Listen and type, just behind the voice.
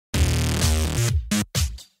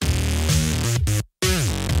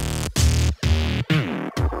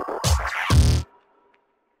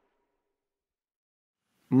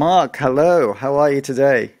Mark, hello. How are you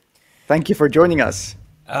today? Thank you for joining us.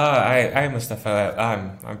 I'm Mustafa.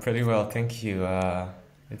 I'm pretty well, thank you.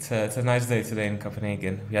 It's a nice day today in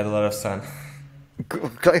Copenhagen. We had a lot of sun.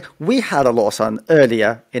 We had a lot of sun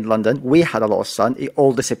earlier in London. We had a lot of sun. It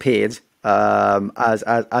all disappeared,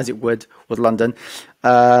 as it would with London.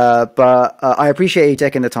 But I appreciate you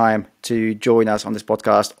taking the time to join us on this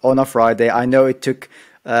podcast on a Friday. I know it took,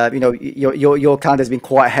 your calendar has been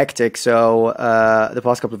quite hectic. So the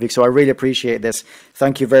past couple of weeks. So I really appreciate this.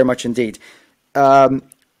 Thank you very much indeed.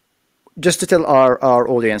 Just to tell our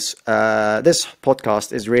audience, this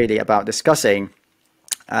podcast is really about discussing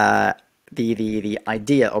the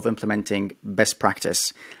idea of implementing best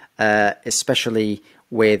practice, especially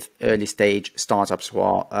with early stage startups who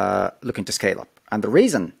are looking to scale up. And the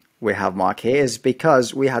reason we have Mark here is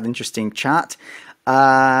because we had an interesting chat,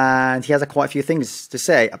 and he has quite a few things to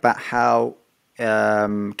say about how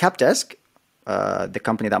Capdesk, the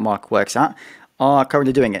company that Mark works at, are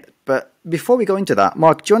currently doing it. But before we go into that,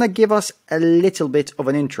 Mark, do you want to give us a little bit of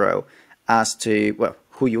an intro as to, well,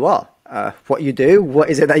 who you are, what you do,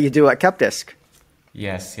 what is it that you do at Capdesk?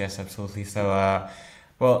 Yes, absolutely. So,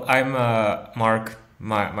 I'm Mark.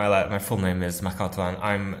 My full name is Marc-Antoine.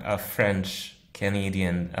 I'm a French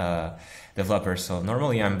Canadian developer. So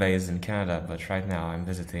normally I'm based in Canada, but right now I'm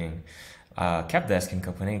visiting Capdesk in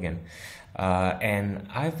Copenhagen. And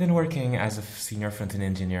I've been working as a senior front-end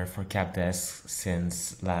engineer for Capdesk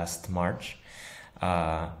since last March.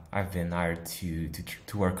 I've been hired to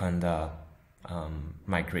work on the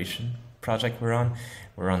migration project we're on.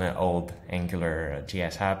 We're on an old Angular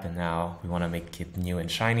JS app, and now we want to make it new and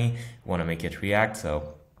shiny. We want to make it React,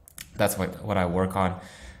 so that's what I work on.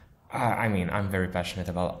 I mean, I'm very passionate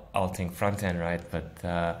about all things front-end, right? But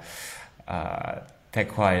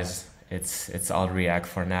tech-wise, it's all React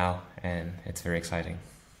for now, and it's very exciting.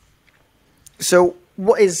 So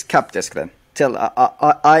what is Capdesk then?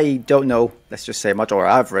 I don't know, let's just say much, or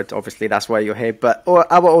I've read, obviously that's why you're here, but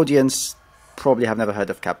our audience probably have never heard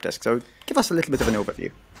of Capdesk. So give us a little bit of an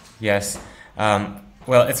overview. Yes.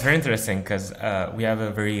 Well, it's very interesting because we have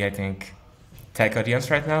a very, I think, tech audience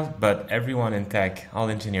right now, but everyone in tech, all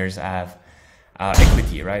engineers have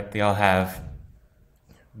equity, right? They all have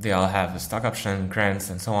a stock option, grants,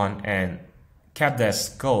 and so on. And Capdesk's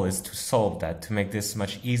goal is to solve that, to make this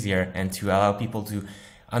much easier and to allow people to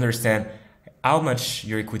understand how much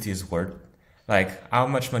your equity is worth. Like, how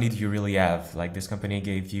much money do you really have? Like, this company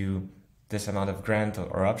gave you this amount of grant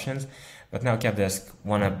or options, but now Capdesk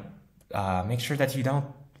want to make sure that you don't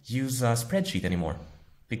use a spreadsheet anymore,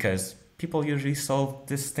 because people usually solve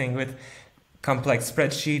this thing with complex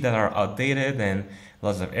spreadsheets that are outdated and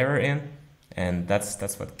lots of error in, and that's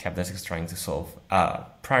what Capdesk is trying to solve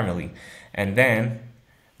primarily. And then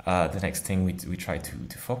the next thing we try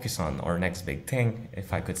to focus on, or next big thing,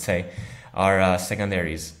 if I could say, are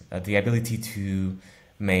secondaries, the ability to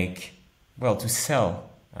to sell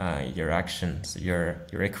your actions, your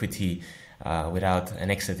equity without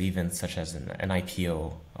an exit event such as an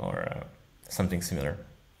IPO or something similar.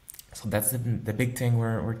 So that's the big thing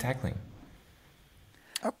we're tackling.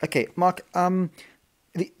 Okay, Mark,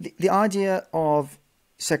 the idea of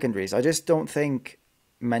secondaries, I just don't think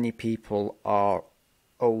many people are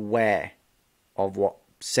aware of what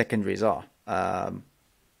secondaries are.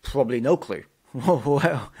 Probably no clue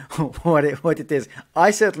what it is.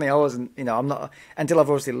 I wasn't, I'm not, until I've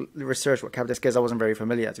obviously researched what Capdesk is, I wasn't very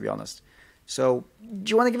familiar, to be honest. So do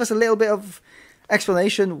you want to give us a little bit of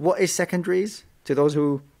explanation? What is secondaries to those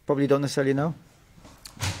who probably don't necessarily know?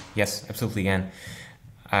 Yes, absolutely. And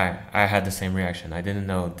I had the same reaction. I didn't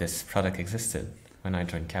know this product existed when I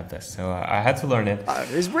joined Capdesk, so I had to learn it.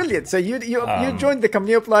 It's brilliant. So you joined the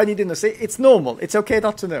company, applied, you didn't know. Say it's normal. It's okay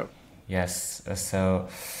not to know. Yes. So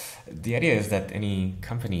the idea is that any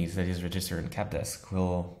companies that is registered in Capdesk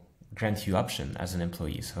will grant you option as an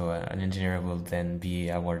employee. So an engineer will then be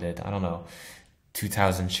awarded, I don't know,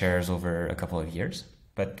 2,000 shares over a couple of years.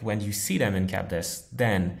 But when you see them in Capdesk,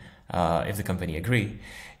 then if the company agree,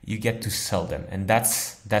 you get to sell them, and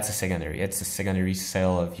that's a secondary. It's a secondary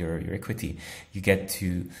sale of your equity. You get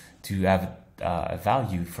to have a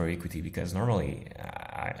value for equity, because normally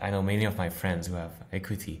I know many of my friends who have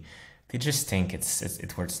equity, they just think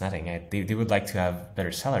it's worth nothing. They would like to have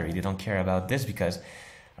better salary. They don't care about this because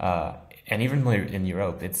and even in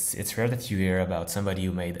Europe, it's rare that you hear about somebody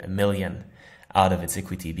who made 1 million out of its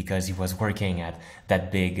equity because he was working at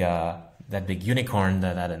that big unicorn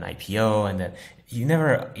that had an IPO, and that you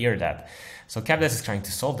never hear that. So Capdesk is trying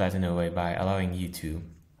to solve that in a way by allowing you to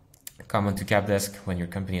come onto Capdesk when your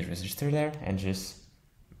company is registered there and just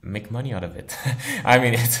make money out of it. I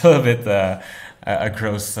mean, it's a little bit a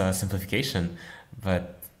gross simplification,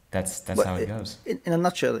 but That's But how it goes. in a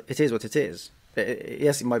nutshell, it is what it is.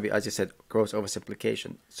 Yes, it might be, as you said, gross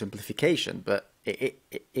simplification, but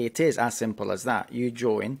it is as simple as that. You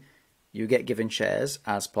join, you get given shares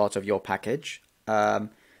as part of your package.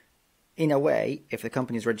 In a way, if the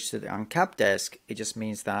company is registered on Capdesk, it just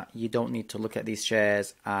means that you don't need to look at these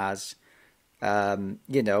shares as,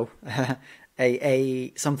 you know,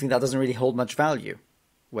 a something that doesn't really hold much value,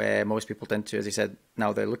 where most people tend to, as you said,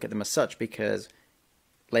 now they look at them as such because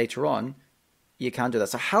later on you can do that.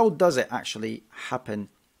 So how does it actually happen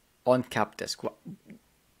on Capdesk?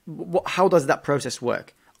 How does that process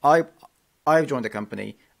work? I've joined the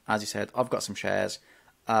company, as you said, I've got some shares.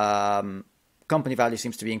 Company value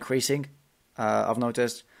seems to be increasing. I've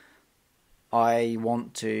noticed. I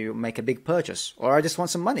want to make a big purchase, or I just want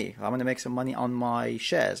some money. I want to make some money on my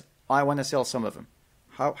shares. I want to sell some of them.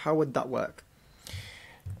 How would that work?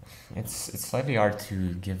 It's slightly hard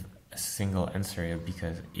to give a single answer here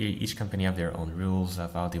because each company have their own rules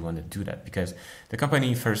of how they want to do that. Because the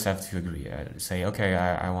company first have to agree, say, okay,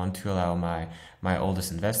 I want to allow my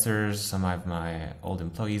oldest investors, some of my old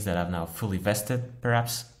employees that have now fully vested,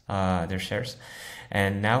 perhaps, their shares,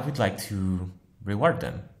 and now we'd like to reward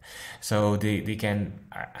them. So they can.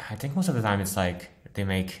 I think most of the time it's like they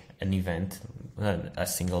make an event, not a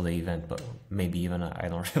single day event, but maybe even I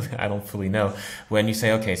don't fully know. When you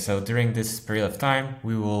say, okay, so during this period of time,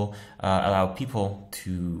 we will allow people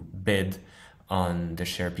to bid on the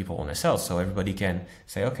share people want to sell. So everybody can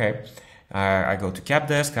say, okay, I go to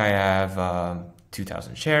Capdesk, I have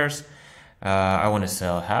 2,000 shares. I want to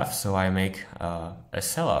sell half, so I make a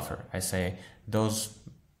sell offer. I say those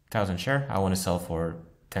 1,000 share, I want to sell for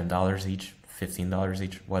 $10 each, $15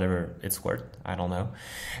 each, whatever it's worth. I don't know.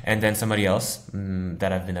 And then somebody else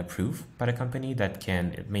that have been approved by the company that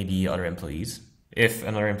can, maybe other employees. If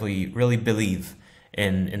another employee really believe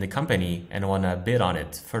in the company and want to bid on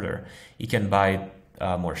it further, he can buy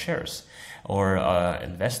more shares, or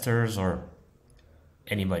investors or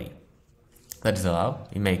anybody. That is allowed.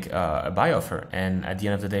 You make a buy offer, and at the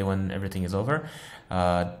end of the day, when everything is over,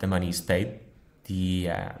 the money is paid, the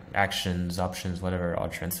actions, options, whatever are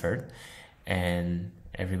transferred, and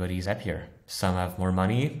everybody is happier. Some have more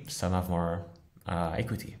money, some have more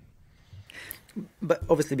equity. But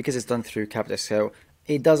obviously, because it's done through Capdesk, so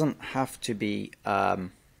it doesn't have to be.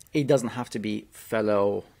 It doesn't have to be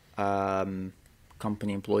fellow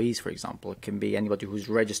company employees, for example. It can be anybody who's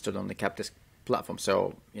registered on the Capdesk platform.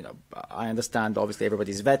 So, you know, I understand obviously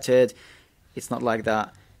everybody's vetted. It's not like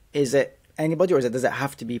that. Is it anybody, or does it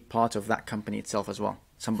have to be part of that company itself as well?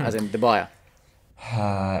 As in the buyer?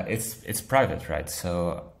 It's private, right?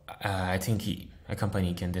 So I think a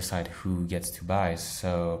company can decide who gets to buy.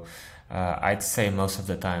 So I'd say most of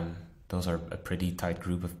the time those are a pretty tight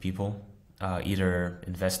group of people, either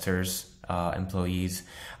investors, employees.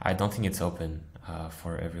 I don't think it's open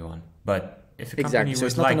for everyone, but if a company So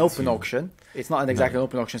it's not an open auction. It's not exactly an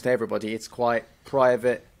open auction to everybody. It's quite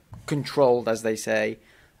private, controlled, as they say,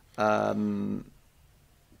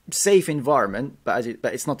 safe environment, but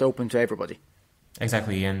it's not open to everybody.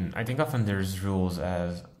 Exactly, and I think often there's rules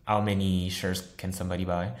as how many shares can somebody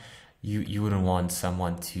buy. You wouldn't want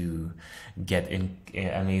someone to get in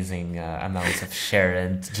amazing amounts of share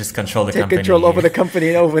and just control the company. Take control over the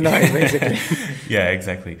company overnight, basically. Yeah,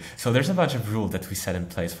 exactly. So there's a bunch of rules that we set in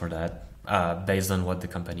place for that. Based on what the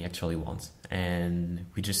company actually wants, and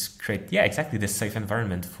we just create exactly this safe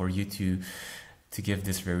environment for you to give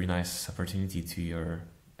this very nice opportunity to your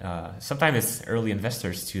sometimes it's early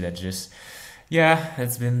investors too that just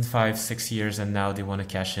it's been 5-6 years and now they want to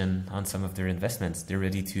cash in on some of their investments. They're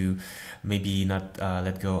ready to maybe not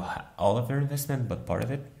let go all of their investment but part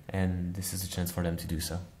of it, and this is a chance for them to do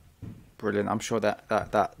so. Brilliant. I'm sure that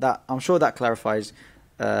clarifies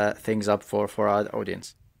things up for our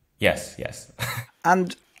audience. Yes.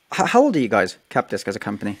 And how old are you guys, Capdesk, as a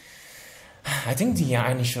company? I think the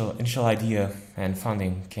initial idea and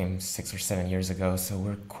founding came 6 or 7 years ago, so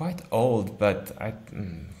we're quite old. But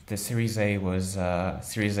the Series A was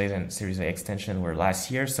Series A and Series A extension were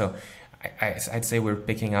last year, so I'd say we're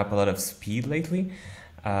picking up a lot of speed lately.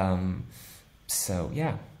 6-7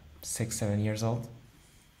 years old.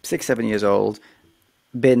 6-7 years old,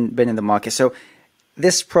 been in the market. So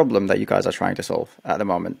this problem that you guys are trying to solve at the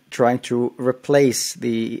moment, trying to replace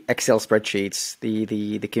the Excel spreadsheets,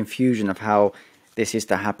 the confusion of how this used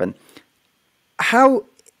to happen. Do you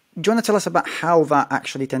want to tell us about how that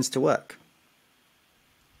actually tends to work?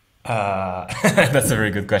 That's a very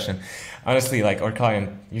good question. Honestly, like our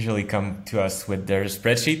client usually come to us with their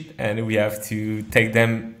spreadsheet and we have to take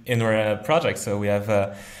them in our project. So we have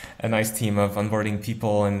a nice team of onboarding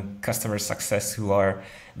people and customer success who are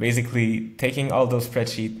basically taking all those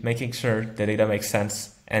spreadsheets, making sure the data makes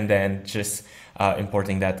sense, and then just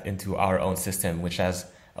importing that into our own system, which has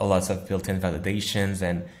a lot of built-in validations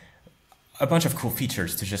and a bunch of cool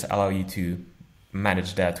features to just allow you to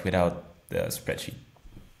manage that without the spreadsheet.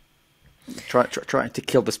 Try to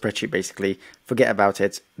kill the spreadsheet, basically. Forget about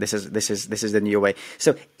it. This is the new way.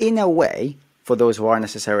 So in a way, for those who aren't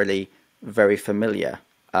necessarily very familiar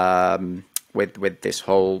with this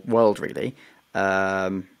whole world, really,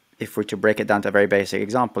 if we're to break it down to a very basic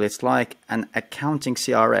example, it's like an accounting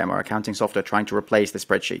CRM or accounting software trying to replace the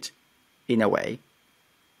spreadsheet. In a way,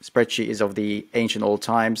 spreadsheet is of the ancient old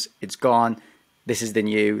times. It's gone. This is the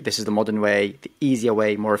new. This is the modern way, the easier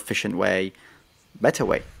way, more efficient way, better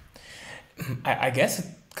way. I guess it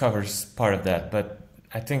covers part of that, but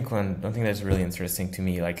I think one thing that's really interesting to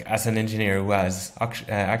me, like as an engineer who has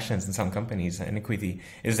actions in some companies and equity,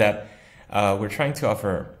 is that we're trying to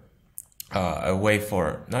offer a way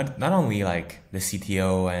for not only like the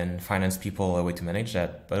CTO and finance people a way to manage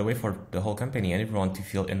that, but a way for the whole company and everyone to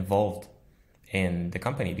feel involved in the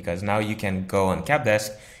company. Because now you can go on Capdesk,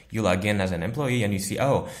 you log in as an employee, and you see,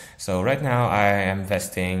 oh, so right now I am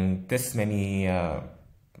vesting this many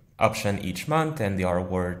option each month, and they are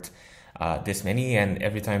worth this many, and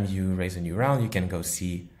every time you raise a new round, you can go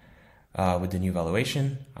see with the new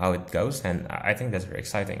valuation how it goes. And I think that's very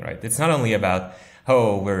exciting, right? It's not only about,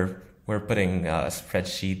 oh, we're putting a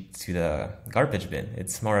spreadsheet to the garbage bin.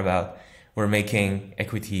 It's more about we're making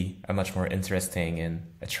equity a much more interesting and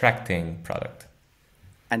attracting product.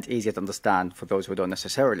 And easier to understand for those who don't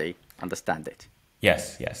necessarily understand it.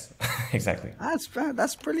 Yes, exactly.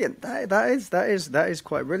 That's brilliant. That is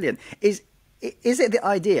quite brilliant. Is it the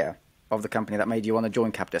idea of the company that made you want to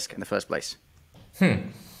join Capdesk in the first place?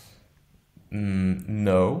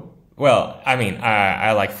 No. Well, I mean,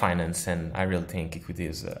 I like finance, and I really think equity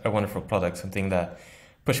is a wonderful product, something that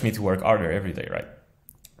pushed me to work harder every day, right?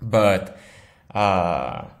 But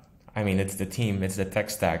I mean, it's the team, it's the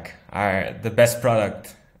tech stack. The best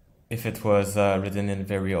product, if it was written in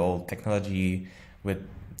very old technology with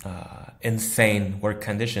insane work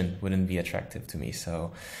condition, wouldn't be attractive to me.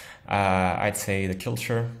 So I'd say the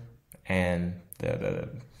culture and the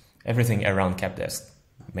everything around Capdesk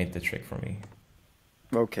made the trick for me.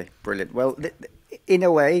 Okay, brilliant. Well, in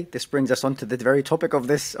a way, this brings us on to the very topic of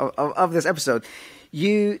this episode.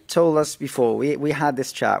 You told us before we had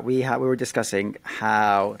this chat. We were discussing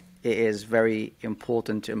how it is very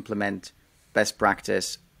important to implement best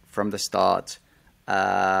practice from the start.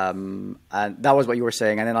 And that was what you were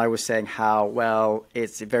saying. And then I was saying how, well,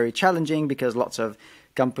 it's very challenging because lots of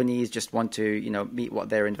companies just want to, meet what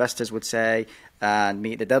their investors would say and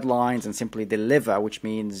meet the deadlines and simply deliver, which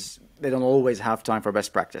means they don't always have time for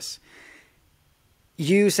best practice.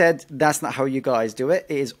 You said that's not how you guys do it.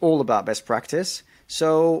 It is all about best practice.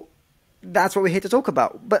 So that's what we're here to talk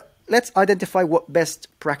about. But let's identify what best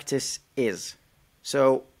practice is.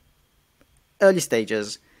 So early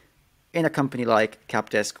stages in a company like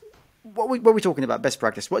Capdesk, what are we talking about best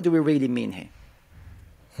practice? What do we really mean here?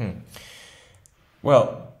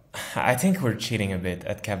 Well, I think we're cheating a bit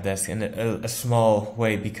at Capdesk in a small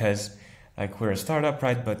way because we're a startup,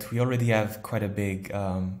 right? But we already have quite a big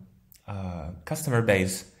customer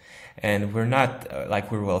base, and we're not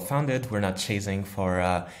we're well founded. We're not chasing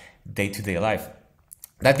for day-to-day life.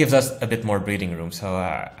 That gives us a bit more breathing room. So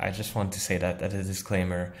I just want to say that as a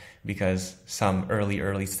disclaimer, because some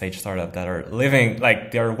early stage startup that are living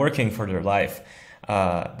they are working for their life,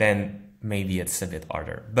 then maybe it's a bit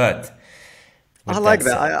harder. But I like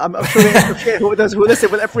that. I'm sure who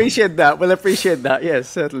listen will appreciate that. Will appreciate that. Yes,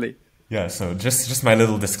 certainly. Yeah. So just my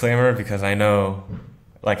little disclaimer, because I know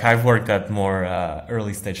I've worked at more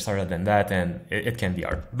early stage startup than that, and it can be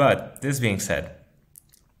hard. But this being said,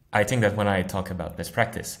 I think that when I talk about best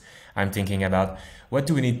practice, I'm thinking about what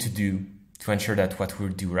do we need to do to ensure that what we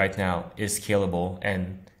do right now is scalable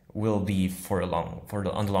and will be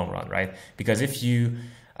on the long run, right? Because if you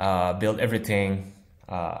build everything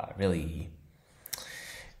really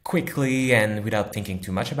quickly and without thinking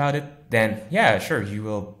too much about it, then yeah, sure, you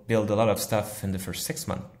will build a lot of stuff in the first 6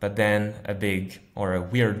 months, but then a big or a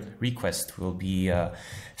weird request will be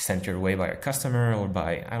sent your way by a customer or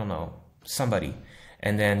by, I don't know, somebody.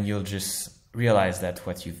 And then you'll just realize that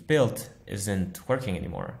what you've built isn't working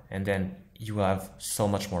anymore. And then you will have so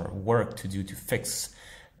much more work to do to fix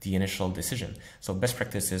the initial decision. So best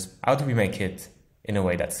practice is, how do we make it in a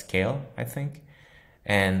way that scale, I think?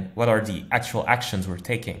 And what are the actual actions we're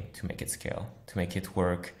taking to make it scale, to make it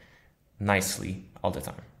work nicely all the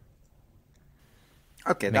time?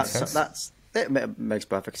 Okay, it makes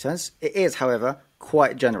perfect sense. It is, however,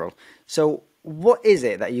 quite general. So what is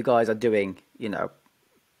it that you guys are doing,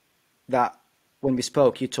 that when we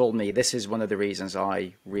spoke, you told me this is one of the reasons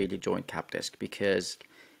I really joined Capdesk, because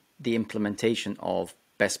the implementation of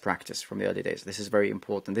best practice from the early days. This is very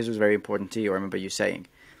important. This was very important to you. I remember you saying.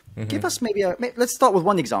 Give us let's start with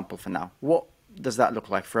one example for now. What does that look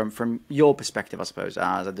like from your perspective, I suppose,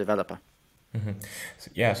 as a developer?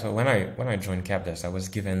 So when I joined Capdesk, I was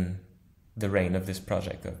given the reign of this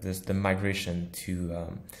project, of the migration to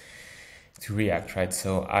React, right?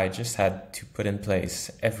 So I just had to put in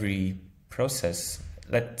place every process.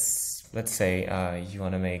 Let's say you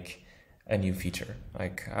want to make a new feature.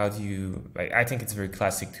 Like, how do you? I think it's very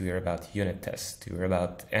classic to hear about unit tests, to hear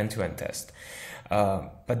about end-to-end test.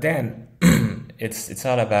 But then it's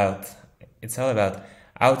all about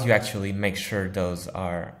how do you actually make sure those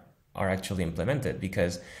are actually implemented,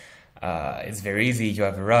 because it's very easy. You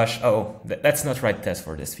have a rush. Oh, that's not right test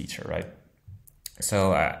for this feature, right?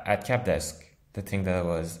 So at Capdesk, the thing that I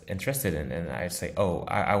was interested in, and I'd say, oh,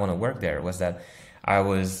 I want to work there, was that I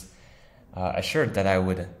was assured that I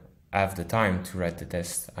would have the time to write the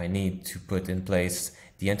test I need to put in place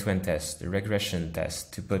the end-to-end test, the regression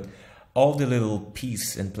test, to put all the little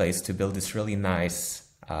pieces in place to build this really nice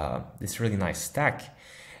stack.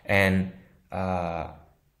 And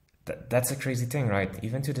that's a crazy thing, right?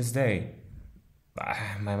 Even to this day,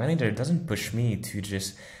 my manager doesn't push me to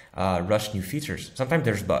just rush new features. Sometimes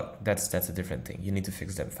there's bug. That's a different thing. You need to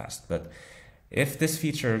fix them fast. But if this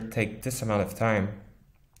feature take this amount of time,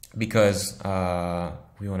 because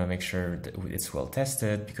we want to make sure that it's well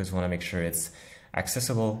tested, because we want to make sure it's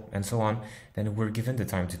accessible and so on, then we're given the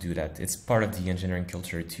time to do that. It's part of the engineering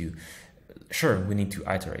culture to, sure, we need to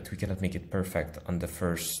iterate. We cannot make it perfect on the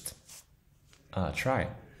first try.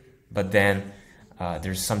 But then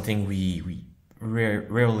there's something we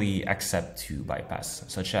rarely accept to bypass,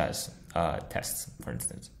 such as tests, for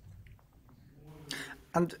instance.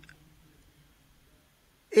 And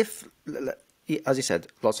if, as you said,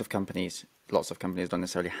 lots of companies don't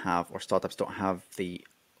necessarily have, or startups don't have the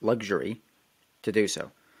luxury to do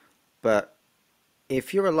so. But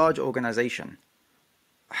if you're a large organization,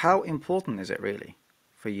 how important is it really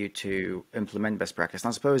for you to implement best practice? And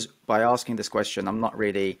I suppose by asking this question, I'm not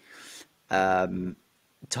really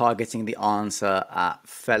targeting the answer at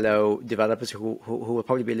fellow developers who will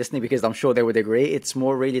probably be listening, because I'm sure they would agree. It's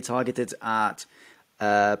more really targeted at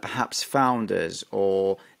perhaps founders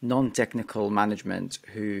or non-technical management,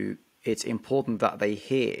 who it's important that they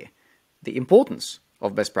hear the importance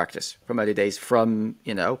of best practice from early days from,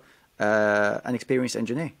 an experienced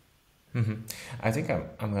engineer. I think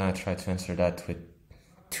I'm going to try to answer that with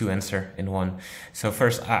two answers in one. So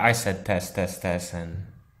first, I said test, and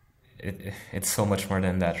it's so much more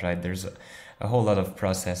than that, right? There's a whole lot of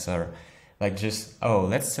process, or like just,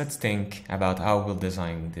 let's think about how we'll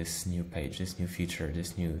design this new page, this new feature,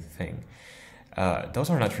 this new thing. Those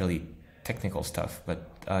are not really technical stuff, but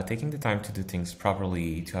taking the time to do things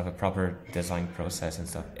properly, to have a proper design process and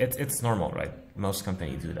stuff, it's normal, right? Most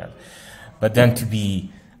companies do that. But then to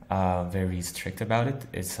be very strict about it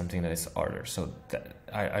is something that is harder. So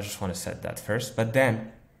I just want to set that first. But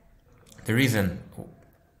then the reason,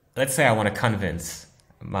 let's say I want to convince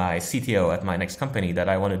my CTO at my next company that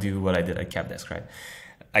I want to do what I did at Capdesk, right?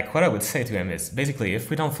 Like, what I would say to him is basically,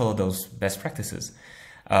 if we don't follow those best practices,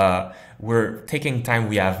 we're taking time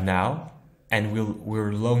we have now and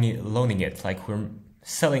we're loaning it, like we're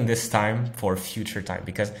selling this time for future time.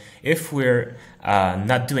 Because if we're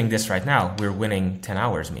not doing this right now, we're winning 10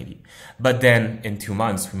 hours maybe. But then in 2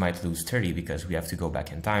 months, we might lose 30 because we have to go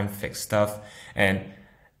back in time, fix stuff. And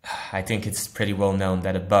I think it's pretty well known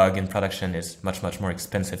that a bug in production is much, much more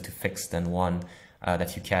expensive to fix than one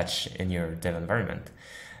that you catch in your dev environment.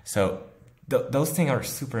 So those things are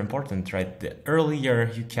super important, right? The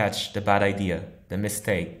earlier you catch the bad idea, the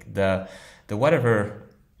mistake, the whatever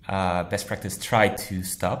best practice try to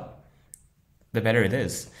stop, the better it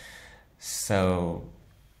is. So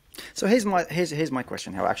here's my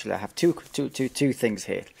question. How actually I have two things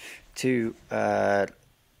here,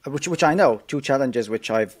 which I know, two challenges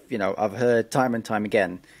which I've heard time and time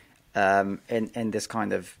again in this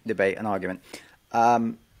kind of debate and argument.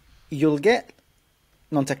 You'll get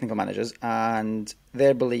non-technical managers, and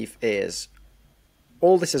their belief is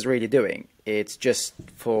all this is really doing, it's just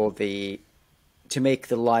to make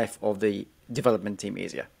the life of the development team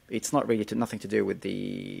easier. It's not really nothing to do with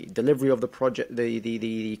the delivery of the project,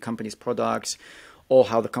 the company's products, or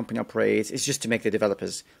how the company operates. It's just to make the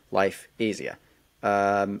developers' life easier.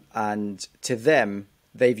 And to them,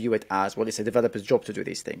 they view it as, well, it's a developer's job to do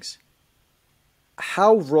these things.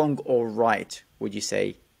 How wrong or right would you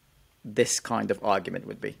say this kind of argument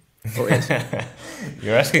would be? or is?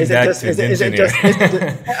 You're asking Is it that just? to the engineer.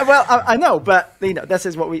 Well, I know, but this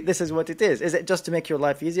is what it is. Is it just to make your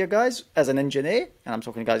life easier, guys, as an engineer? And I'm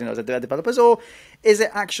talking, guys, as a developers, or is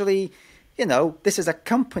it actually, this is a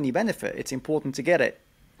company benefit? It's important to get it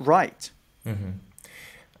right.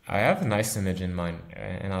 I have a nice image in mind,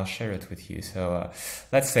 and I'll share it with you. So,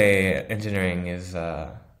 let's say engineering is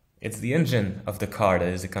it's the engine of the car that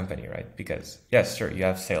is a company, right? Because yes, sure, you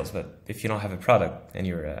have sales, but if you don't have a product and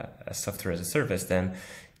you're a software as a service, then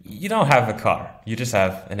you don't have a car. You just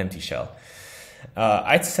have an empty shell.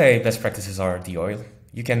 I'd say best practices are the oil.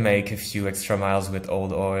 You can make a few extra miles with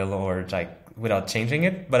old oil or like without changing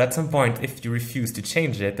it, but at some point, if you refuse to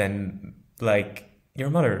change it, then like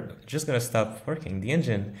your motor just gonna stop working. The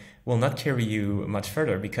engine will not carry you much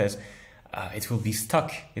further because it will be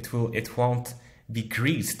stuck. It won't be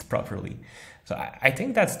greased properly. So I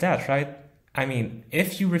think that's that, right? I mean,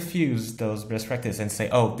 if you refuse those best practices and say,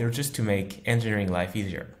 oh, they're just to make engineering life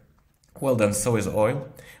easier, well, then so is oil.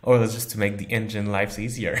 Oil is just to make the engine lives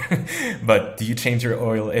easier. But do you change your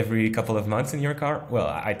oil every couple of months in your car? Well,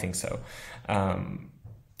 I think so.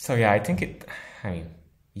 So yeah, I mean,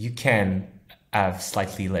 you can have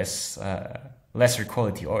slightly lesser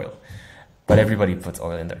quality oil, but everybody puts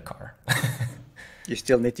oil in their car. You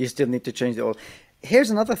still need to change the oil.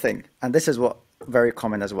 Here's another thing, and this is what very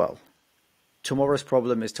common as well. Tomorrow's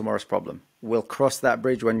problem is tomorrow's problem. We'll cross that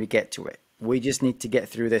bridge when we get to it. We just need to get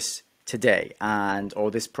through this today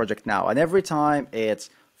or this project now. And every time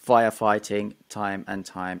it's firefighting time and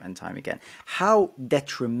time and time again. How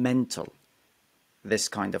detrimental this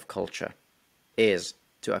kind of culture is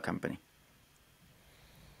to a company.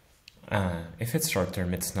 If it's short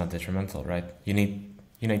term, it's not detrimental, right? You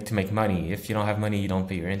need to make money. If you don't have money, you don't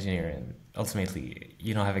pay your engineer, and ultimately,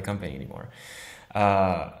 you don't have a company anymore.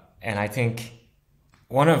 And I think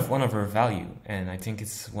one of our value, and I think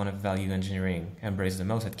it's one of value engineering embraced the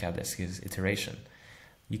most at Capdesk, is iteration.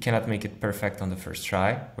 You cannot make it perfect on the first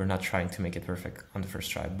try. We're not trying to make it perfect on the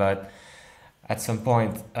first try, but at some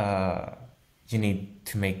point, you need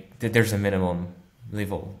to there's a minimum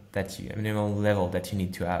level that you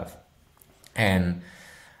need to have, and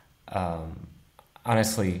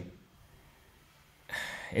honestly,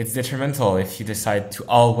 it's detrimental if you decide to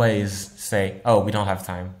always say, oh, we don't have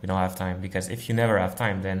time, because if you never have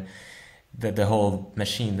time, then the whole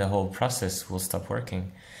machine, the whole process will stop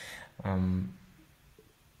working.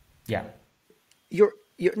 Yeah. You're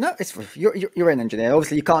an engineer.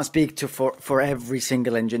 Obviously, you can't speak for every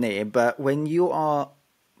single engineer, but when you are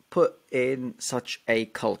put in such a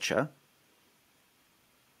culture,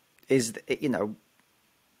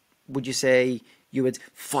 would you say you would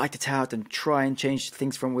fight it out and try and change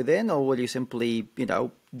things from within, or will you simply,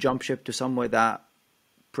 jump ship to somewhere that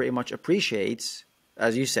pretty much appreciates,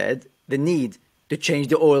 as you said, the need to change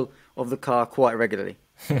the oil of the car quite regularly?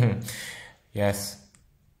 Yes.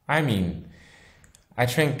 I mean, I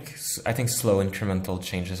think slow incremental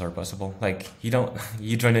changes are possible. Like you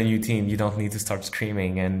join a new team, you don't need to start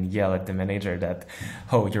screaming and yell at the manager that,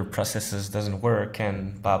 oh, your processes doesn't work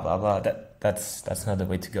and blah blah blah. That's not the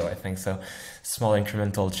way to go, I think. So small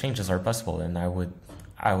incremental changes are possible, and I would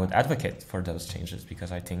advocate for those changes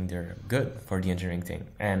because I think they're good for the engineering team.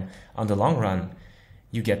 And on the long run,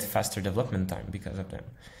 you get faster development time because of them.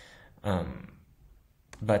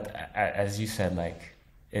 But as you said, like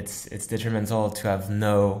it's detrimental to have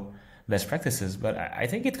no best practices, but I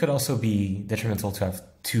think it could also be detrimental to have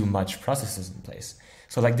too much processes in place.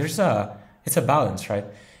 So like it's a balance, right?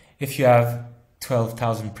 If you have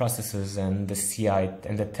 12,000 processes and the CI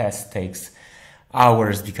and the test takes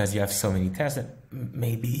hours because you have so many tests,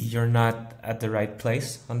 maybe you're not at the right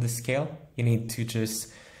place on the scale. You need to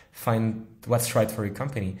just find what's right for your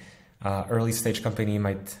company. Early stage company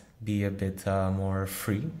might be a bit more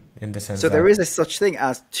free in the sense. So there is a such thing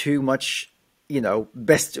as too much,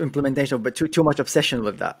 best implementation, but too much obsession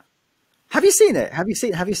with that. Have you seen it? Have you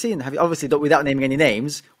seen? Obviously, without naming any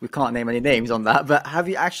names, we can't name any names on that. But have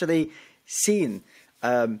you actually seen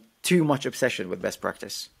too much obsession with best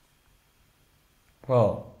practice?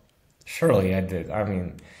 Well, surely I did. I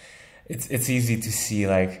mean, it's easy to see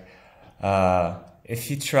like if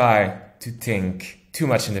you try to think too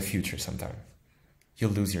much in the future, sometime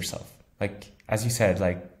you'll lose yourself. Like as you said,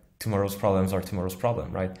 like tomorrow's problems are tomorrow's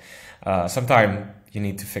problem, right? Sometime you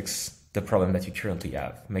need to fix the problem that you currently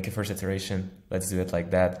have. Make a first iteration. Let's do it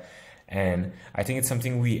like that. And I think it's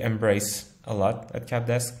something we embrace a lot at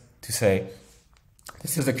Capdesk to say,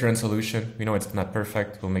 this is the current solution. We know it's not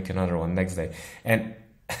perfect. We'll make another one next day. And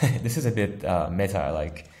this is a bit meta.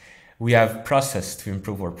 Like we have process to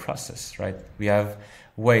improve our process, right? We have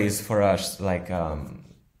ways for us, like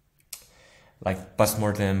like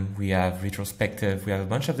postmortem, we have retrospective, we have a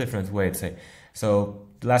bunch of different ways to say. So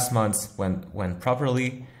last month went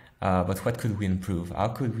properly, but what could we improve? How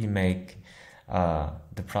could we make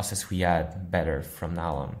the process we had better from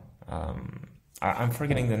now on? I'm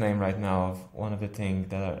forgetting the name right now of one of the things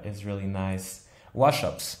that is really nice.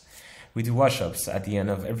 Wash-ups. We do wash-ups at the end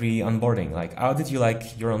of every onboarding. Like, how did you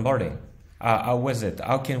like your onboarding? How was it?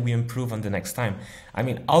 How can we improve on the next time? I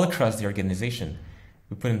mean, all across the organization,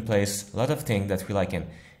 we put in place a lot of things that we like, and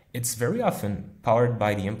it's very often powered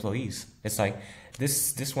by the employees. It's like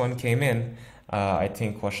this one came in. I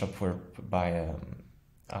think wash-up were by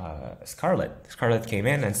Scarlett. Scarlett came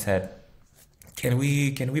in and said, Can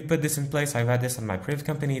we put this in place? I've had this on my previous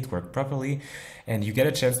company. It worked properly, and you get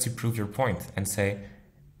a chance to prove your point and say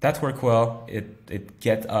that worked well. It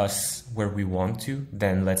get us where we want to.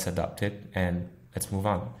 Then let's adopt it and let's move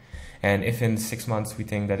on. And if in 6 months we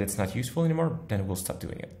think that it's not useful anymore, then we'll stop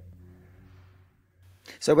doing it.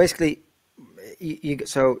 So basically,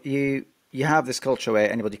 you have this culture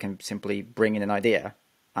where anybody can simply bring in an idea,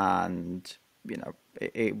 and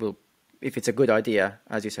it will. If it's a good idea,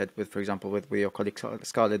 as you said, for example, with your colleague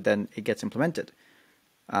Scarlett, then it gets implemented.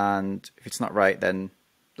 And if it's not right, then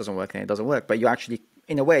it doesn't work, then it doesn't work. But you actually,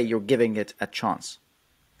 in a way, you're giving it a chance.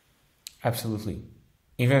 Absolutely.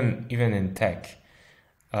 Even in tech,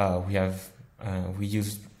 we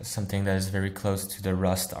use something that is very close to the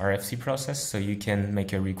Rust RFC process. So you can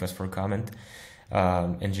make a request for comment.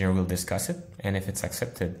 Engineer will discuss it, and if it's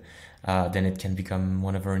accepted, then it can become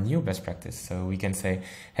one of our new best practice. So we can say,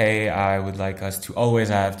 hey, I would like us to always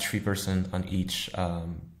have 3% on each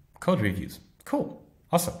code reviews. Cool.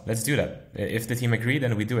 Awesome. Let's do that. If the team agree,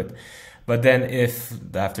 then we do it. But then if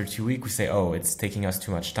after 2 weeks we say, oh, it's taking us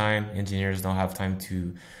too much time, engineers don't have time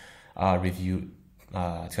to review,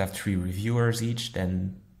 to have 3 reviewers each,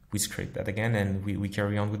 then we scrape that again and we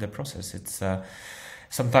carry on with the process. It's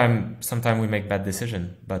sometime we make bad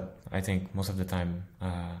decision, but I think most of the time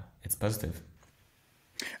it's positive.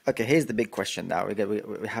 Okay, here's the big question now.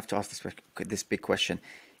 We have to ask this big question.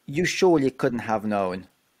 You surely couldn't have known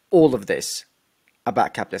all of this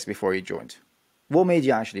about Capdesk before you joined. What made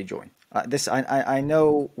you actually join? I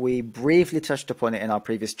know we briefly touched upon it in our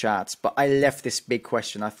previous chats, but I left this big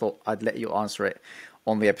question. I thought I'd let you answer it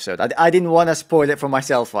on the episode. I didn't want to spoil it for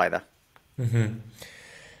myself either. Mm-hmm.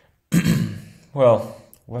 Well,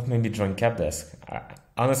 what made me join Capdesk?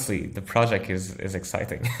 Honestly, the project is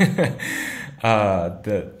exciting.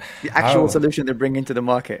 The actual solution they're bringing to the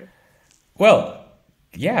market. Well,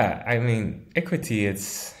 yeah, I mean, equity,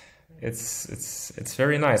 it's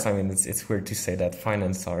very nice. I mean, it's weird to say that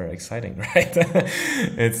finance are exciting, right?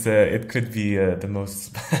 It could be the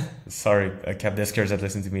most sorry, Capdeskers that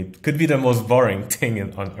listen to me, it could be the most boring thing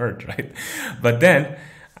on earth, right? But then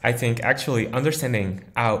I think actually understanding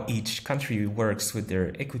how each country works with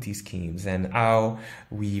their equity schemes and how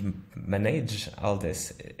we manage all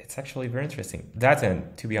this, it's actually very interesting. That,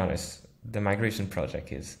 and to be honest, the migration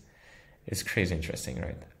project is crazy interesting,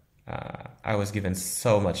 right? I was given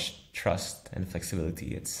so much trust and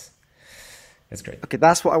flexibility. It's great. Okay,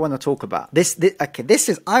 that's what I want to talk about.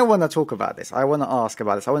 I want to talk about this. I want to ask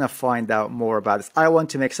about this. I want to find out more about this. I want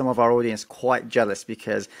to make some of our audience quite jealous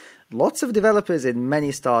because lots of developers in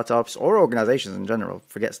many startups or organizations in general,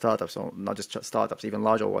 forget startups or not just startups, even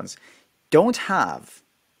larger ones, don't have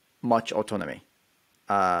much autonomy,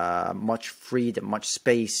 much freedom, much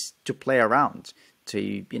space to play around,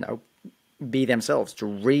 to, be themselves, to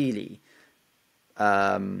really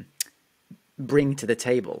bring to the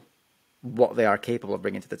table what they are capable of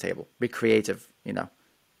bringing to the table. Be creative,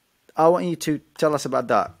 I want you to tell us about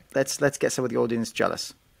that. Let's get some of the audience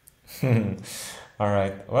jealous. All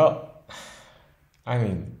right. Well, I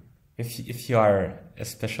mean, if you are a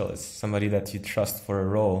specialist, somebody that you trust for a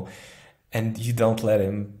role, and you don't let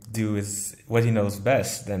him do what he knows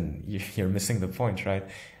best, then you're missing the point, right?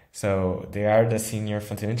 So they are the senior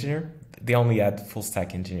front-end engineer. They only had full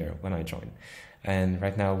stack engineer when I joined. And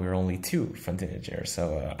right now we're only 2 front-end engineers.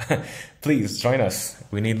 So please join us.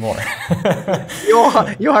 We need more. you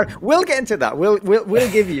are. We'll get into that. We'll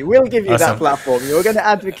give you awesome. That platform. You're going to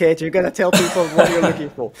advocate. You're going to tell people what you're looking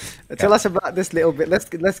for. Tell us about this little bit.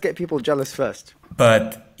 Let's get people jealous first.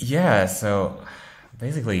 But yeah, so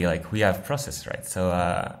basically, like, we have process, right? So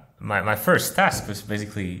my first task was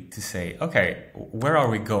basically to say, okay, where are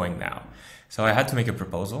we going now? So I had to make a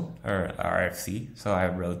proposal or RFC. So I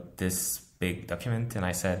wrote this big document and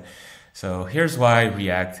I said, so here's why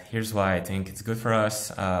React, here's why I think it's good for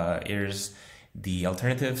us, here's the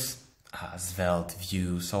alternatives, Svelte,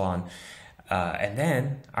 Vue, so on. And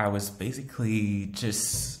then I was basically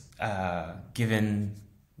just given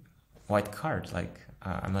white card, like,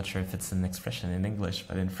 I'm not sure if it's an expression in English,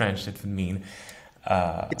 but in French it would mean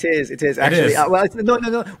It is. It is it actually. is. Well, no, no,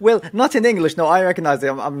 no. Well, not in English. No, I recognize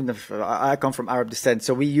it. I come from Arab descent,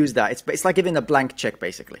 so we use that. It's like giving a blank check,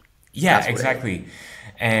 basically. Yeah, That's what it is. exactly.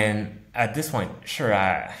 And at this point, sure,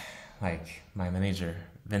 like my manager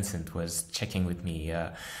Vincent was checking with me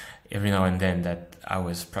every now and then that I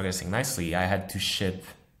was progressing nicely. I had to ship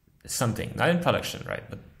something, not in production, right,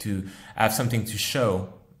 but to have something to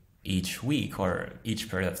show each week or each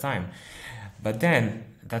period of time. But then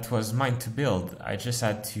that was mine to build. I just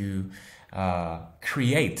had to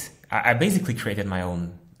create. I basically created my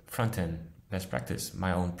own front end best practice,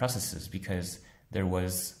 my own processes, because there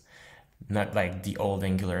was not like the old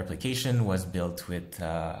Angular application was built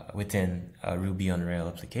within a Ruby on Rails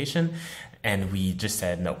application, and we just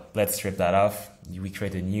said no, let's strip that off. We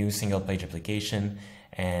created a new single page application,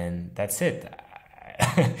 and that's it.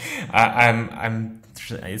 I'm.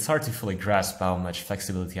 It's hard to fully grasp how much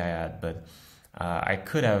flexibility I had, but I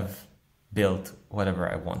could have built whatever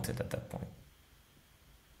I wanted at that point.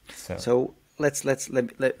 So So let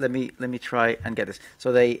me try and get this.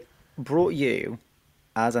 So they brought you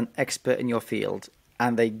as an expert in your field,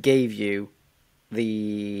 and they gave you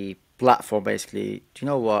the platform basically. Do you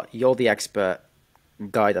know what? You're the expert.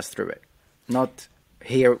 Guide us through it. Not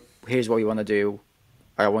here. Here's what we want to do.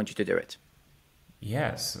 I want you to do it.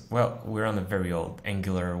 yes, well, we're on a very old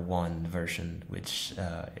Angular 1 version, which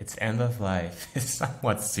its end of life is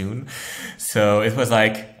somewhat soon. So it was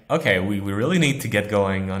like, okay, we really need to get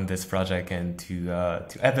going on this project and to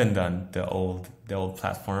abandon the old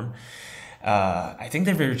platform. I think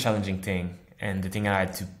the very challenging thing and the thing I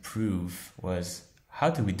had to prove was how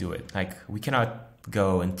do we do it? Like we cannot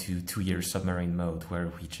go into 2 year submarine mode where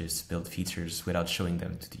we just build features without showing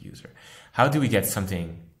them to the user. How do we get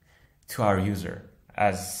something to our user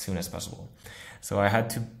as soon as possible? So I had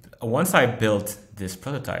to, once I built this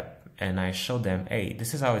prototype and I showed them, hey,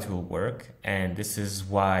 this is how it will work, and this is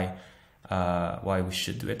why we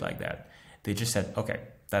should do it like that. They just said, okay,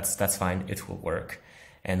 that's fine, it will work,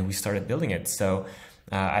 and we started building it. So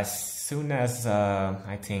as soon as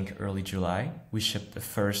I think early July, we shipped the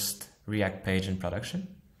first React page in production,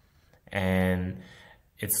 and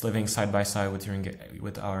it's living side by side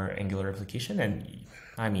with our Angular application. And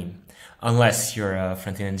I mean, unless you're a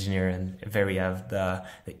front-end engineer and very have the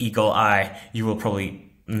eagle eye, you will probably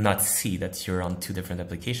not see that you're on two different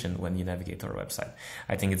applications when you navigate our website.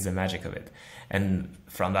 I think it's the magic of it. And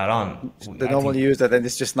from that on, The normal user, then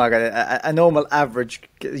it's just not gonna. A normal average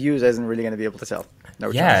user isn't really going to be able to tell.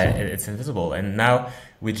 No yeah, chance. it's invisible. And now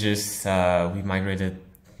we just we migrated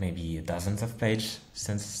maybe dozens of pages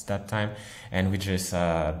since that time, and we just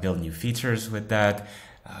build new features with that.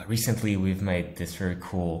 Recently, we've made this very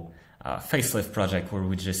cool facelift project where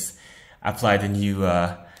we just applied a new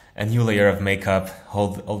layer of makeup.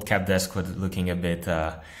 Old Capdesk was looking a bit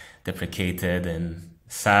deprecated and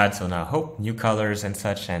sad, so now new colors and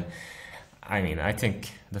such. And I mean, I think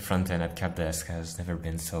the front end at Capdesk has never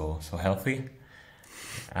been so healthy.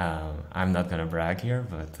 I'm not gonna brag here,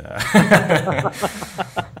 but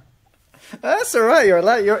That's all right.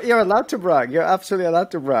 You're allowed to brag. You're absolutely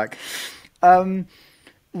allowed to brag.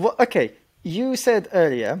 Okay, you said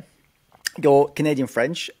earlier you're Canadian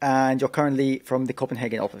French and you're currently from the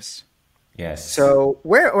Copenhagen office. yes, So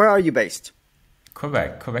where are you based?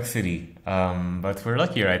 Quebec City. But we're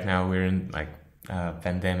lucky right now. We're in like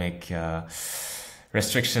pandemic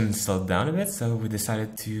restrictions slowed down a bit, so we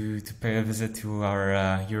decided to pay a visit to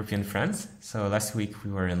our European friends. So last week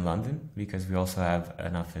we were in London because we also have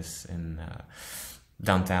an office in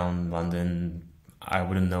downtown London. I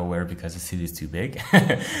wouldn't know where because the city is too big.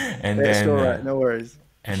 And That's then all right. No worries.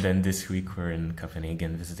 and then this week we're in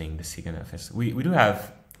Copenhagen visiting the Siegen office. We do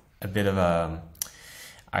have a bit of a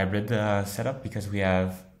hybrid setup because we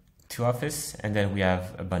have two offices and then we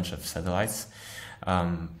have a bunch of satellites.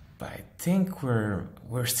 But I think we're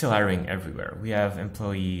still hiring everywhere. We have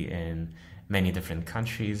employee in many different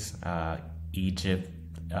countries: Egypt,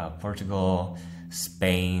 Portugal,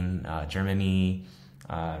 Spain, Germany,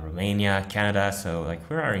 Romania, Canada. So like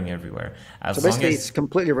we're hiring everywhere. As So long basically, as it's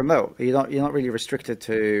completely remote. You're not really restricted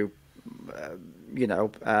to,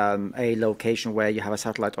 a location where you have a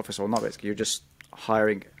satellite office or not. Basically, you're just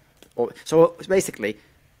hiring. So basically,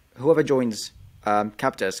 whoever joins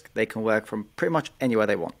Capdesk, they can work from pretty much anywhere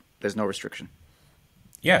they want. There's no restriction.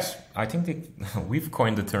 yes, I think we've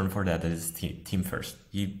coined the term for that as team first.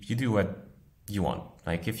 You do what you want.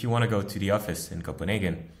 Like if you want to go to the office in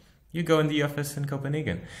Copenhagen, you go in the office in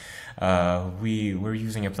Copenhagen. We're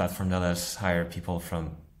using a platform that lets hire people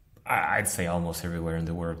from, I'd say, almost everywhere in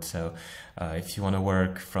the world. So if you want to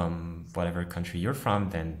work from whatever country you're from,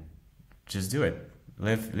 then just do it.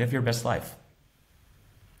 live your best life.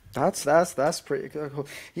 That's pretty cool.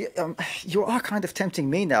 You are kind of tempting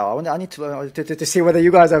me now. I need to see whether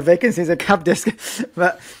you guys have vacancies at Capdesk.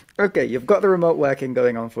 But okay, you've got the remote working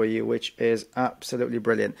going on for you, which is absolutely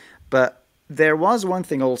brilliant. But there was one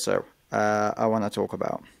thing also I want to talk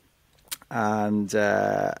about, and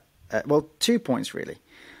well, 2 points really.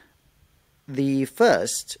 The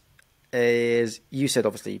first is you said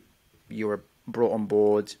obviously you were brought on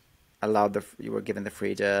board, you were given the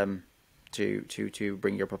freedom to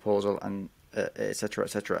bring your proposal and etc.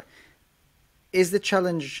 etc. Is the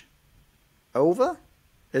challenge over?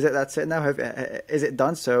 Is it that's it now? Is it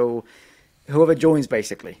done? So whoever joins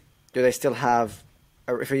basically, do they still have?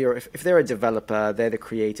 If they're a developer, they're the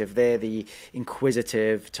creative, they're the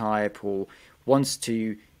inquisitive type who wants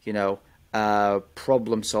to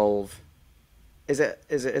problem solve. Is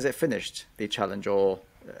it finished, the challenge, or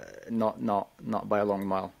not by a long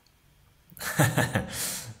mile?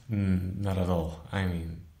 Not at all. I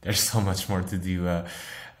mean, there's so much more to do.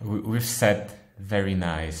 We've set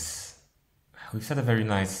we've set a very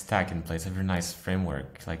nice stack in place, a very nice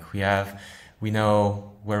framework. Like we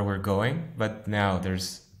know where we're going, but now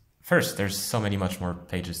there's so many much more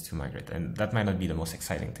pages to migrate, and that might not be the most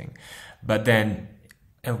exciting thing. But then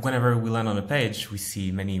whenever we land on a page, we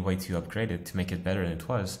see many ways to upgrade it to make it better than it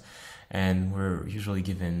was. And we're usually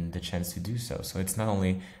given the chance to do so. So it's not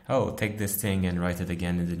only, oh, take this thing and write it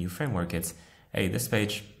again in the new framework. It's, hey, this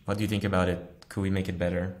page, what do you think about it? Could we make it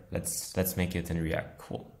better? Let's make it in React.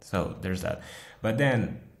 Cool. So there's that. But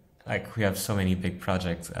then, like, we have so many big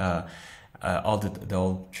projects. All the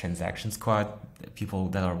old transaction squad, people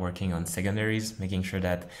that are working on secondaries, making sure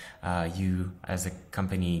that you as a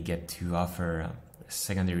company get to offer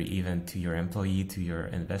secondary event to your employee, to your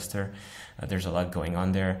investor. There's a lot going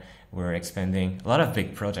on there. We're expanding a lot of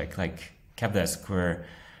big projects like Capdesk.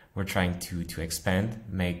 We're trying to expand,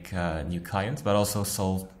 make new clients, but also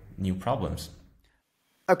solve new problems.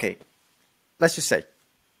 Okay, let's just say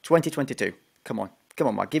 2022. Come on,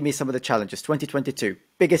 Mark. Give me some of the challenges. 2022,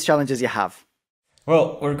 biggest challenges you have.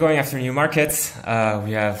 Well, we're going after new markets.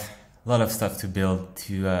 We have a lot of stuff to build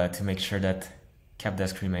to make sure that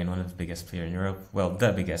Capdesk remain one of the biggest players in Europe. Well,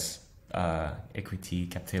 the biggest equity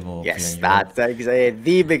cap table. Yes, that's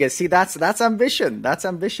the biggest. See, that's ambition. That's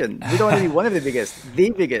ambition. We don't want to be one of the biggest.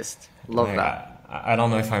 The biggest. Love that. I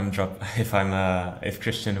don't know if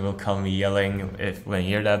Christian will call me yelling when I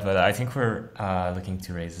hear that, but I think we're looking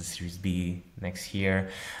to raise a Series B next year,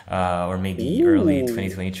 or maybe early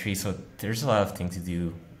 2023. So there's a lot of things to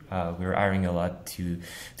do. We're hiring a lot to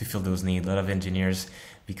fill those needs. A lot of engineers,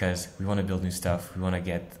 because we want to build new stuff. We want to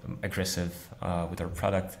get aggressive with our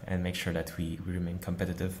product and make sure that we remain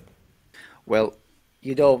competitive. Well,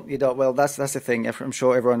 you don't. Well, that's the thing. I'm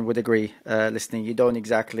sure everyone would agree. Listening, you don't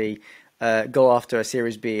exactly go after a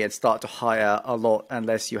Series B and start to hire a lot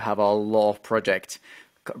unless you have a lot of projects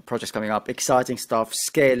coming up, exciting stuff,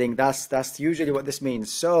 scaling. That's usually what this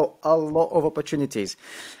means. So a lot of opportunities.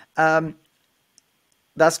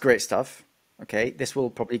 That's great stuff. Okay, this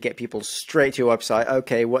will probably get people straight to your website.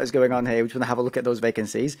 Okay, what is going on here? We just want to have a look at those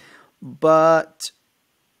vacancies. But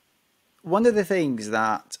one of the things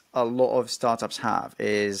that a lot of startups have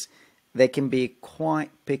is they can be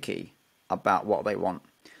quite picky about what they want.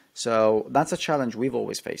 So that's a challenge we've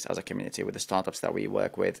always faced as a community with the startups that we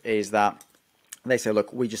work with, is that they say,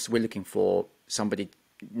 look, we're looking for somebody,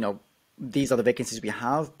 these are the vacancies we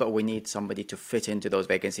have, but we need somebody to fit into those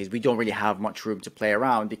vacancies. We don't really have much room to play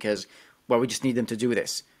around because, well, we just need them to do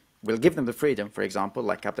this. We'll give them the freedom, for example,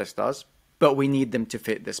 like Capdesk does, but we need them to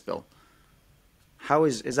fit this bill. How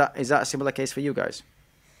is that a similar case for you guys?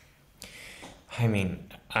 I mean,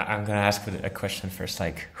 I'm gonna ask a question first.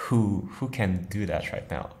 Like, who can do that right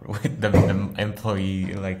now with the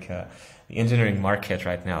employee, like the engineering market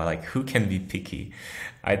right now? Like, who can be picky?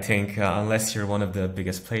 I think unless you're one of the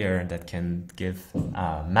biggest player that can give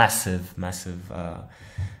massive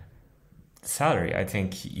salary, I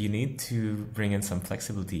think you need to bring in some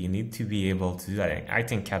flexibility. You need to be able to do that. I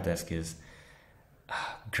think Capdesk is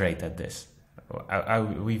great at this.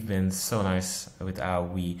 We've been so nice with how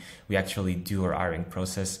we actually do our hiring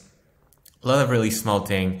process. A lot of really small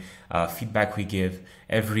thing, feedback we give.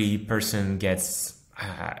 Every person gets,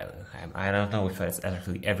 I don't know if it's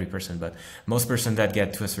actually every person, but most person that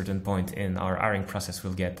get to a certain point in our hiring process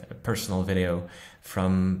will get a personal video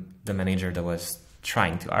from the manager that was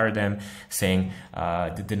trying to hire them, saying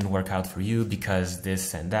it didn't work out for you because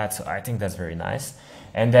this and that. So I think that's very nice.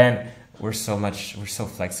 And then we're so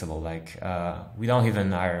flexible. Like we don't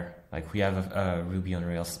even hire, like we have a Ruby on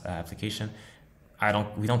Rails application.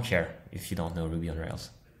 We don't care if you don't know Ruby on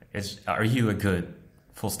Rails. Are you a good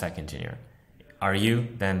full stack engineer? Are you?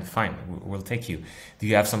 Then fine, we'll take you. Do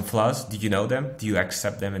you have some flaws? Do you know them? Do you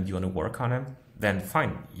accept them and do you want to work on them? Then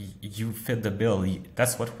fine, you fit the bill.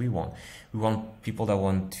 That's what we want. We want people that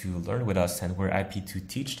want to learn with us, and we're happy to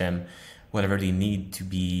teach them whatever they need to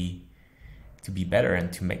be better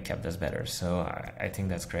and to make Capdesk better. So I think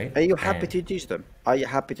that's great. Are you happy And to teach them? Are you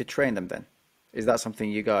happy to train them then? Is that something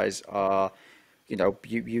you guys are,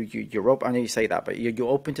 you're open, I know you say that, but you're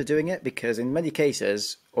open to doing it? Because in many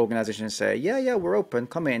cases, organizations say, yeah, we're open,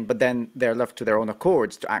 come in, but then they're left to their own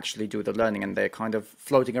accords to actually do the learning and they're kind of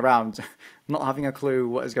floating around, not having a clue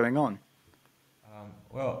what is going on.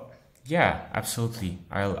 well, yeah, absolutely.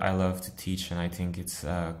 I love to teach, and I think it's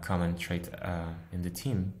a common trait in the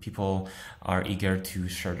team. People are eager to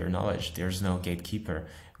share their knowledge. There's no gatekeeper.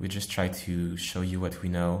 We just try to show you what we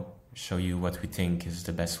know, show you what we think is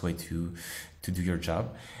the best way to do your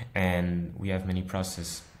job, and we have many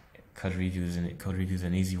process. Code review is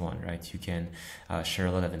an easy one, right? You can share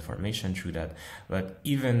a lot of information through that. But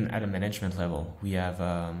even at a management level, we have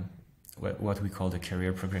what we call the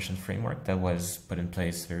career progression framework that was put in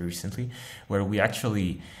place very recently, where we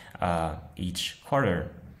actually each quarter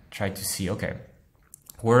try to see, okay,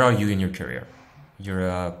 where are you in your career? You're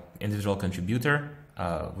a individual contributor,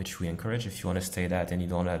 which we encourage. If you want to stay that and you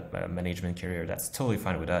don't have a management career, that's totally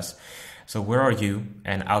fine with us. So where are you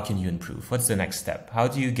and how can you improve? What's the next step? How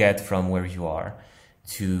do you get from where you are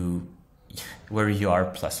to where you are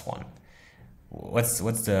plus one? What's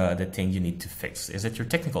the thing you need to fix? Is it your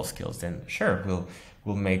technical skills? Then sure,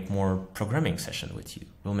 we'll make more programming session with you.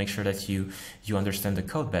 We'll make sure that you understand the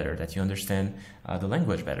code better, that you understand the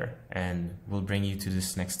language better, and we'll bring you to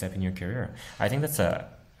this next step in your career. I think that's a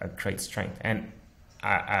great strength, and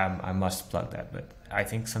I must plug that. But I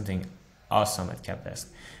think something awesome at Capdesk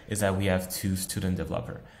is that we have 2 student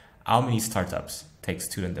developer. How many startups take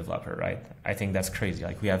student developer, right? I think that's crazy.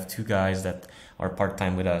 Like we have 2 guys that are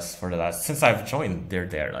part-time with us for the last, since I've joined, they're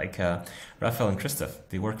there. Like Raphael and Christoph,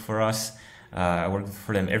 they work for us. I work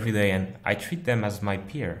for them every day and I treat them as my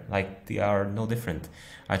peer. Like they are no different.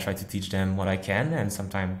 I try to teach them what I can and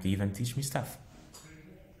sometimes they even teach me stuff.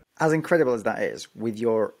 As incredible as that is with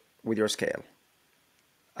your scale,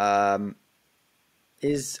 are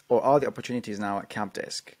the opportunities now at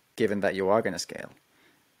Capdesk, given that you are going to scale?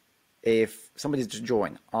 If somebody's to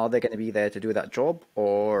join, are they going to be there to do that job,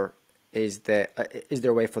 or is there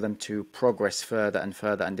a way for them to progress further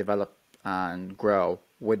and develop and grow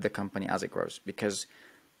with the company as it grows? Because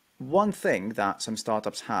one thing that some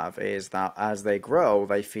startups have is that as they grow,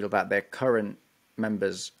 they feel that their current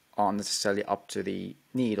members aren't necessarily up to the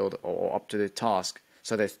need or up to the task,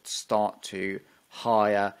 so they start to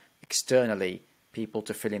hire externally people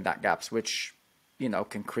to fill in that gaps, which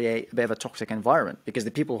can create a bit of a toxic environment, because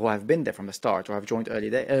the people who have been there from the start or have joined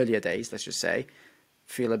earlier days, let's just say,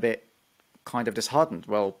 feel a bit kind of disheartened.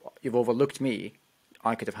 Well, you've overlooked me.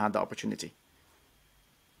 I could have had that opportunity.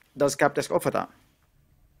 Does Capdesk offer that?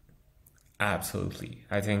 Absolutely.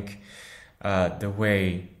 I think the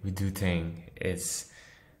way we do things is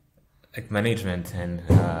like management and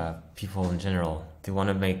people in general. They want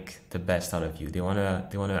to make the best out of you. They want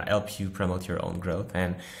to help you promote your own growth.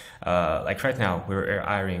 And like right now, we're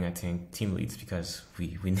hiring, I think, team leads because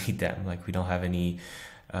we need them. Like we don't have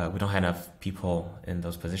enough people in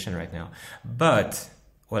those positions right now. But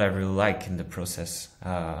what I really like in the process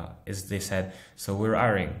is they said, so we're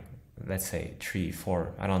hiring, let's say 3,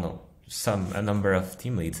 4, I don't know, a number of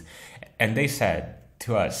team leads, and they said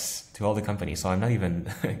to us, to all the companies, so I'm not even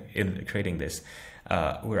in creating this,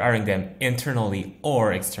 we're hiring them internally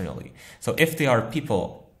or externally. So if they are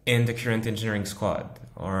people in the current engineering squad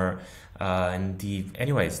or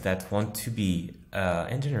anyways that want to be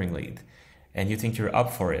engineering lead and you think you're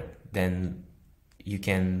up for it, then you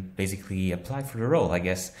can basically apply for the role, I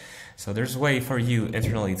guess. So there's a way for you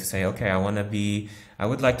internally to say, okay, I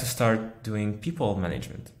would like to start doing people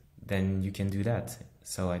management. Then you can do that.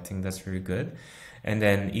 So I think that's very good. And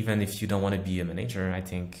then even if you don't want to be a manager, I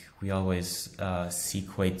think we always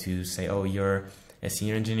seek way to say, oh, you're a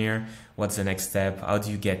senior engineer. What's the next step? How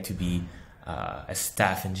do you get to be a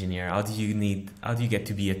staff engineer? How do you get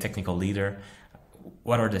to be a technical leader?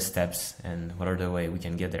 What are the steps and what are the way we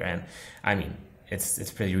can get there? And I mean,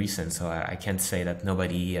 it's pretty recent, so I can't say that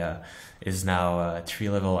nobody is now 3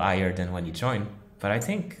 level higher than when you join. But I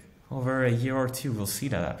think over a year or 2, we'll see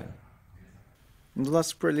that happen.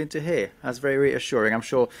 That's brilliant to hear. That's very reassuring. I'm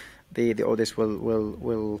sure the audience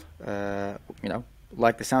will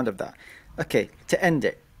like the sound of that. Okay, to end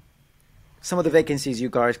it, some of the vacancies you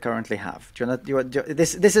guys currently have.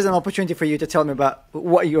 This is an opportunity for you to tell me about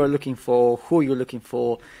what you are looking for, who you're looking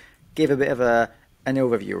for. Give a bit of an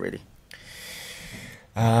overview, really.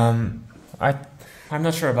 I'm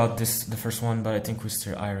not sure about this, the first one, but I think we're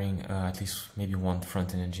still hiring at least maybe one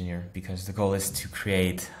front-end engineer, because the goal is to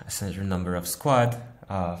create a certain number of squad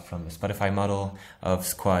from the Spotify model of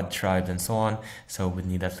squad, tribe, and so on. So we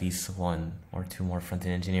need at least one or two more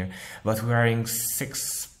front-end engineer. But we're hiring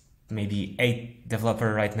 6, maybe 8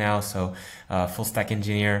 developer right now. So full stack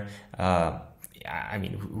engineer. I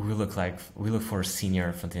mean, we look for a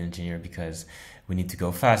senior front-end engineer because we need to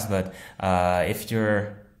go fast. But if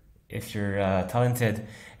you're talented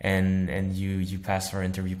and you pass our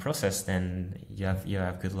interview process, then you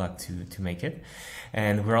have good luck to make it.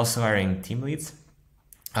 And we're also hiring team leads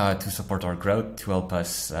to support our growth, to help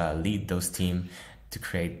us lead those teams to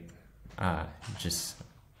create just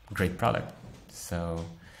great product. So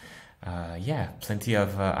yeah, plenty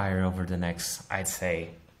of hire over the next, I'd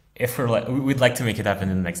say, if we'd like to make it happen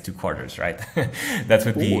in the next 2 quarters, right? That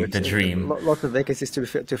would be the dream. Lots of vacancies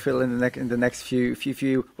to fill in the next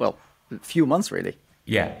few months, really.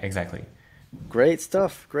 Yeah, exactly. Great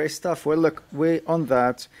stuff. Well, look, we're on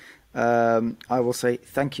that. I will say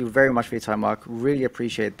thank you very much for your time, Marc. Really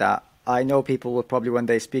appreciate that. I know people will probably one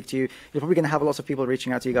day speak to you. You're probably going to have lots of people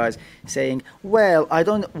reaching out to you guys saying, well, I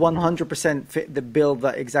don't 100% fit the bill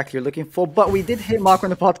that exactly you're looking for, but we did hear Marc on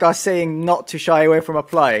the podcast saying not to shy away from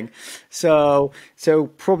applying. So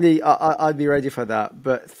probably I'd be ready for that.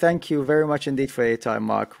 But thank you very much indeed for your time,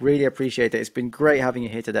 Marc. Really appreciate it. It's been great having you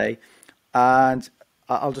here today. And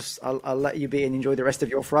I'll let you be and enjoy the rest of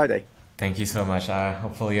your Friday. Thank you so much.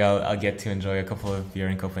 Hopefully I'll get to enjoy a couple of beer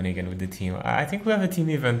in Copenhagen with the team. I think we have a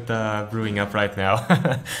team event brewing up right now.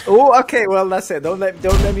 Oh, okay. Well, that's it. Don't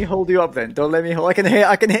let me hold you up then. Don't let me hold. I can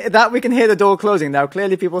hear that. We can hear the door closing now.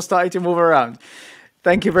 Clearly people are starting to move around.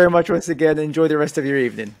 Thank you very much once again. Enjoy the rest of your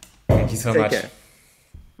evening. Thank you so much. Take care.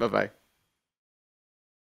 Bye-bye.